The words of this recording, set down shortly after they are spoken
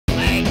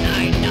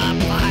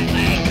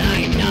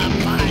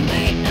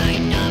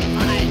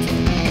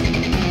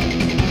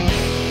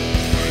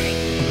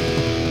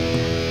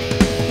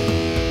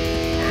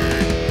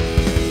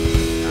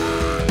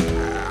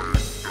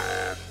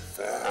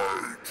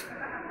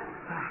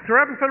So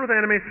we're having fun with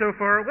anime so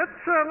far. Let's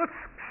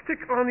stick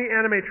on the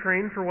anime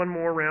train for one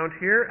more round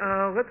here.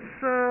 And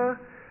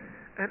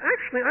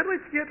actually, I'd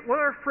like to get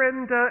our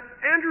friend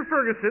Andrew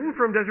Ferguson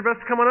from Desert Bus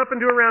to come on up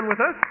and do a round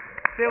with us.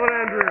 Say hello,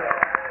 Andrew.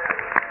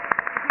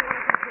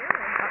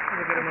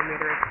 We'll get him on the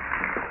other end.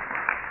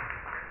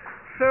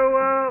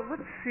 So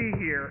let's see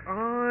here.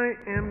 I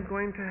am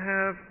going to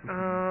have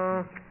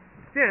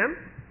Dan.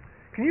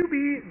 Can you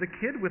be the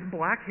kid with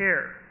black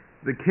hair?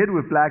 The kid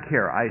with black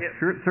hair. I Yes.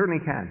 certainly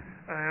can.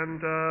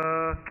 And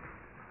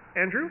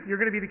Andrew, you're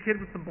going to be the kid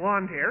with the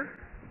blonde hair.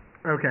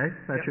 Okay,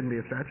 that Yep. shouldn't be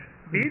a stretch.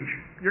 Beej,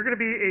 you're going to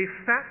be a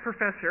fat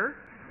professor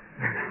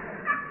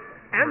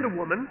and a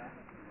woman.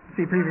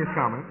 See previous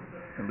comment.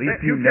 At least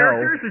Two you know.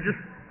 characters are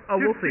just.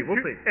 We'll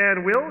see.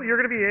 And Will, you're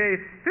going to be a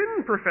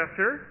thin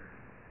professor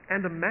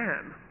and a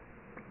man.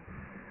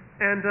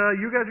 And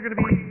you guys are going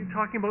to be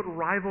talking about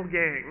rival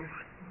gangs.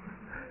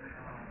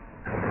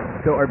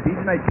 So are Beej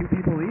and I two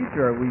people each,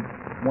 or are we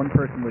one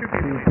person with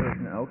two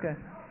person? Okay.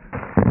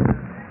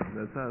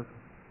 That's us.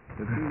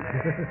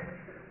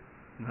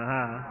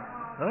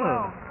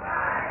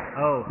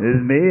 Oh. This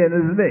is me and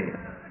this is me.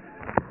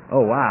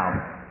 Oh, wow.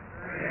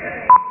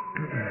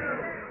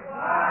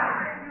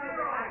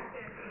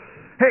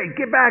 Hey,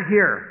 get back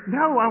here!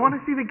 No, I want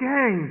to see the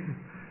gangs.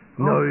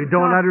 No, you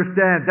don't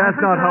understand. That's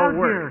not how it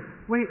works.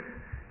 Wait,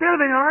 there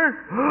they are.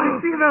 I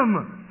see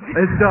them.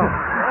 It's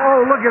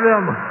oh, look at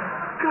them.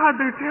 God,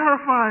 they're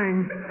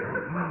terrifying.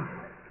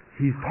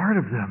 He's part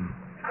of them.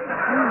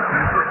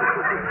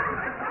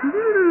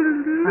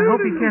 I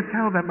hope he can't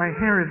tell that my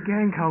hair is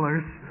gang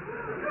colors.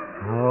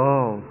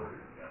 Oh.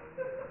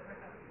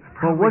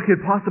 Well, what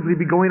could possibly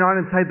be going on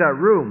inside that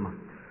room?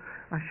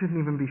 I shouldn't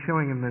even be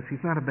showing him this.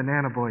 He's not a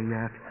banana boy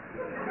yet.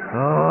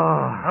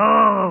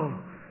 Oh.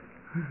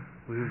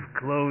 We've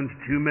cloned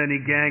too many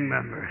gang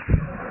members.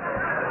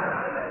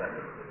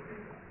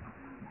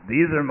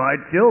 These are my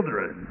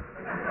children.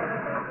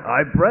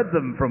 I bred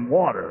them from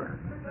water.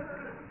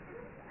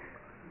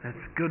 That's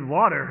good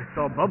water. It's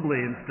all bubbly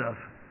and stuff.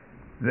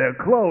 They're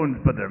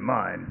clones, but they're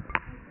mine.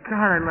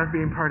 God, I love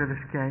being part of this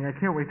gang. I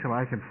can't wait till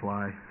I can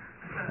fly.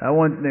 That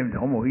one's named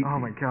Homoichi. Oh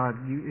my God,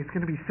 it's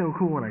going to be so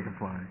cool when I can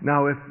fly.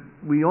 Now, if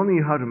we only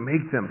knew how to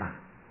make them.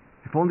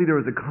 If only there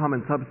was a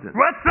common substance.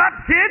 What's up,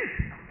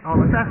 kids? Oh,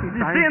 let's ask these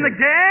You seeing the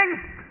scientists. gang?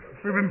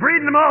 We've been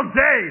breeding them all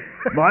day.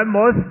 My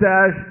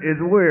mustache is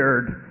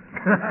weird.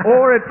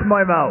 Or it's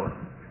my mouth.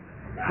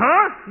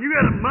 Huh? You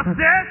got a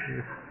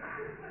mustache?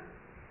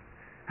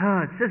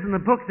 It says in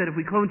the book that if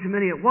we clone too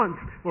many at once,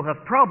 we'll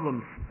have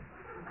problems.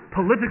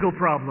 Political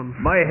problems.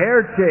 My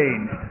hair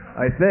changed,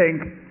 I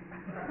think.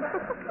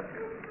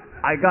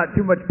 I got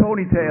too much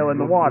ponytail in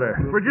the water.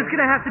 We're just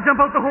gonna have to dump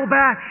out the whole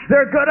batch.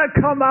 They're gonna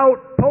come out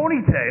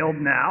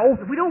ponytailed now.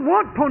 We don't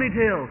want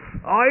ponytails.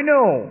 I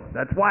know.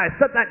 That's why I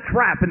set that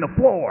trap in the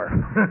floor.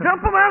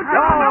 Dump them out,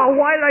 dump them out. Oh,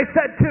 why did I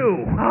set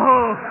two?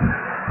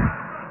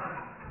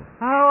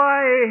 Oh,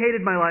 I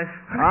hated my life.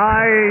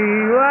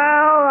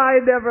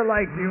 I never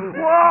liked you.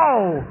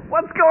 Whoa!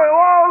 What's going on?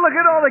 Whoa, look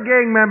at all the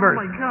gang members.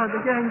 Oh my God,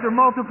 the gangs are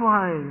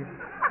multiplying.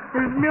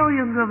 There's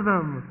millions of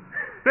them.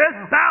 There's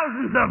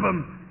thousands of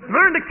them.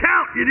 Learn to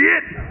count,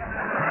 idiot.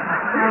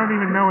 I don't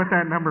even know what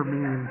that number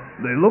means.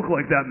 They look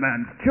like that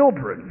man's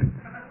children.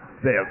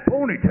 They have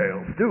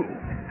ponytails, too.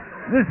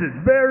 This is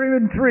very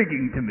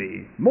intriguing to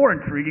me. More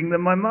intriguing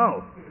than my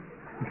mouth.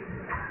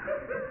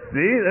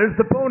 See, there's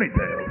the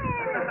ponytails.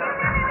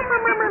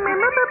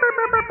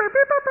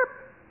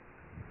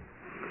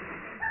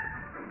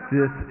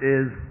 This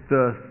is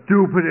the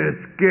stupidest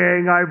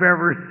gang I've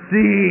ever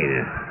seen.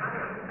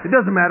 It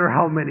doesn't matter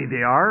how many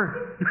they are.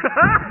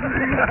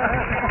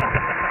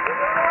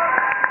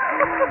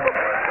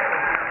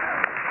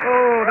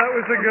 Oh, that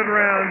was a good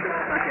round.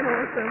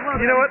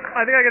 You know what?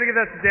 I think I got to give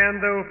that to Dan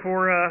though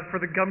for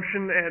the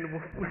gumption and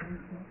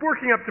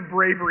working up to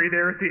bravery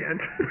there at the end.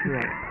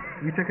 Yeah,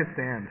 you took a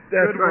stand.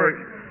 That's Good right.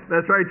 work.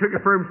 That's right. Took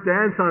a firm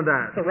stance on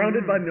that.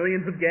 Surrounded by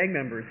millions of gang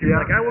members. You're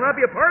Yeah. like, I will not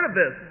be a part of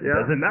this. Yeah.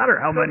 Doesn't matter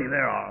how many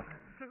there are.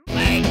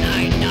 Late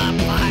night